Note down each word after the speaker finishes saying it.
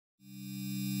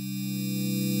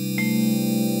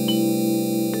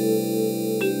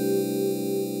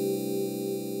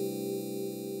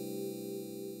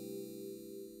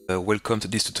welcome to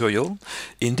this tutorial.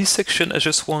 In this section I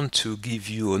just want to give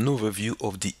you an overview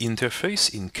of the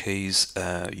interface in case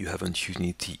you haven't used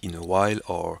Unity in a while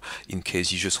or in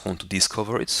case you just want to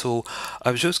discover it. So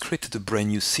I've just created a brand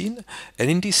new scene, and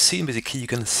in this scene basically you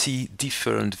can see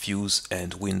different views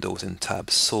and windows and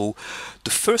tabs. So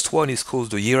the first one is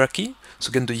called the hierarchy. So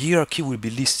again, the hierarchy will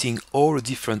be listing all the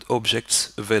different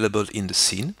objects available in the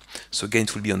scene. So again,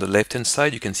 it will be on the left hand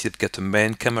side. You can see I've got a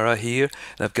main camera here,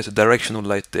 and I've got a directional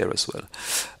light there as well.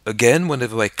 Again,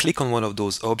 whenever I click on one of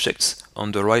those objects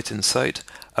on the right hand side,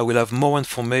 I will have more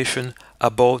information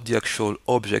about the actual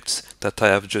objects that I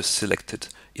have just selected.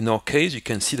 In our case, you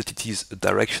can see that it is a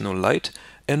directional light,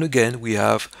 and again we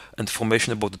have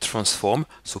information about the transform,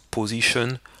 so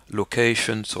position,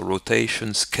 location, so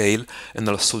rotation, scale, and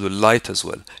also the light as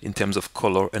well in terms of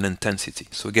color and intensity.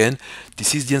 So again,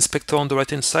 this is the inspector on the right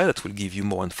hand side that will give you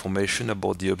more information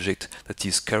about the object that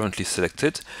is currently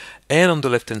selected, and on the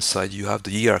left hand side you have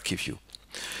the hierarchy view.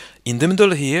 In the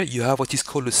middle here you have what is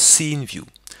called a scene view.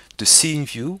 The scene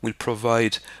view will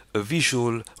provide a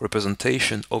visual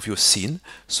representation of your scene.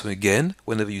 So again,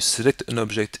 whenever you select an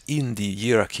object in the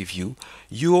hierarchy view,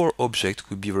 your object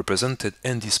will be represented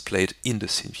and displayed in the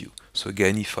scene view. So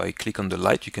again, if I click on the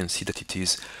light, you can see that it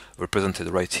is represented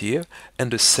right here, and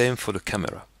the same for the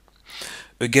camera.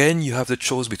 Again, you have the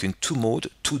choice between two modes,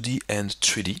 2D and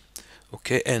 3D.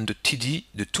 Okay, and the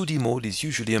 2D mode is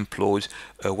usually employed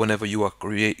whenever you are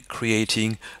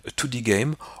creating a 2D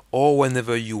game or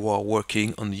whenever you are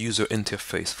working on the user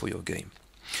interface for your game.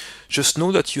 Just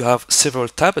know that you have several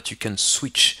tabs that you can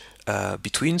switch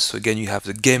between. So again, you have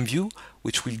the game view,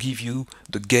 which will give you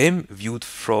the game viewed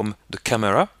from the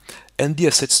camera, and the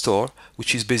asset store,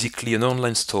 which is basically an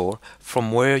online store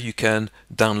from where you can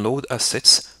download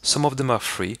assets. Some of them are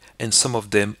free and some of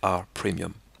them are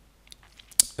premium.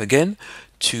 Again,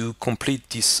 to complete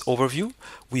this overview,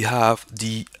 we have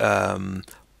the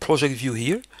project view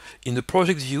here. In the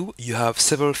project view, you have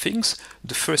several things.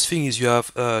 The first thing is you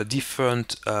have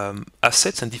different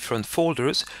assets and different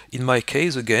folders. In my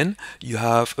case, again, you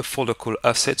have a folder called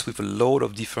assets with a load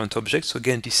of different objects. So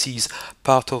again, this is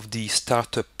part of the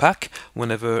starter pack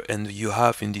and you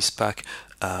have in this pack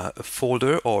a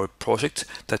folder or a project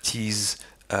that is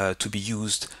to be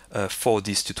used for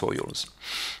these tutorials.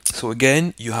 So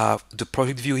again, you have the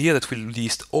project view here that will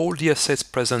list all the assets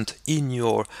present in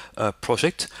your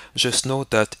project. Just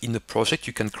note that in the project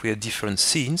you can create different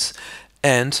scenes,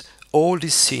 and all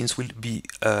these scenes will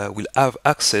have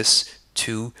access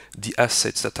to the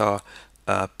assets that are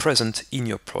present in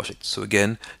your project. So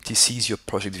again, this is your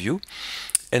project view.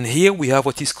 And here we have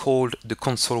what is called the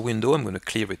console window. I'm going to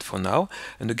clear it for now.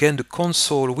 And again, the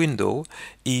console window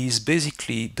is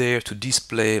basically there to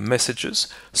display messages,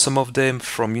 some of them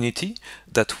from Unity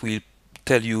that will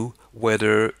tell you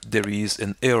whether there is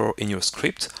an error in your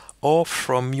script, or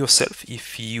from yourself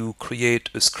if you create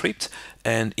a script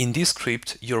and in this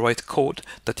script you write code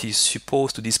that is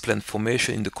supposed to display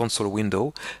information in the console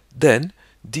window, then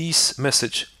this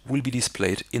message will be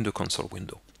displayed in the console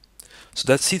window. So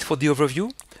that's it for the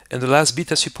overview. And the last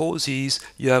bit, I suppose, is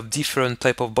you have different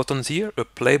type of buttons here, a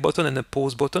play button and a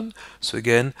pause button. So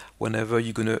again, whenever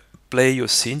you're going to play your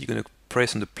scene, you're going to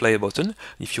press on the play button.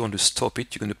 If you want to stop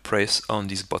it, you're going to press on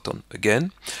this button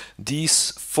again.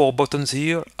 These four buttons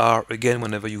here are, again,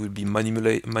 whenever you will be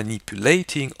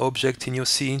manipulating object in your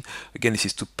scene. Again, this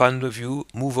is to pan the view,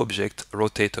 move object,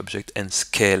 rotate object, and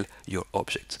scale your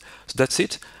object. So that's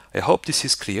it. I hope this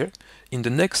is clear. In the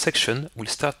next section, we'll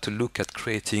start to look at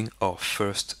creating our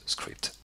first script.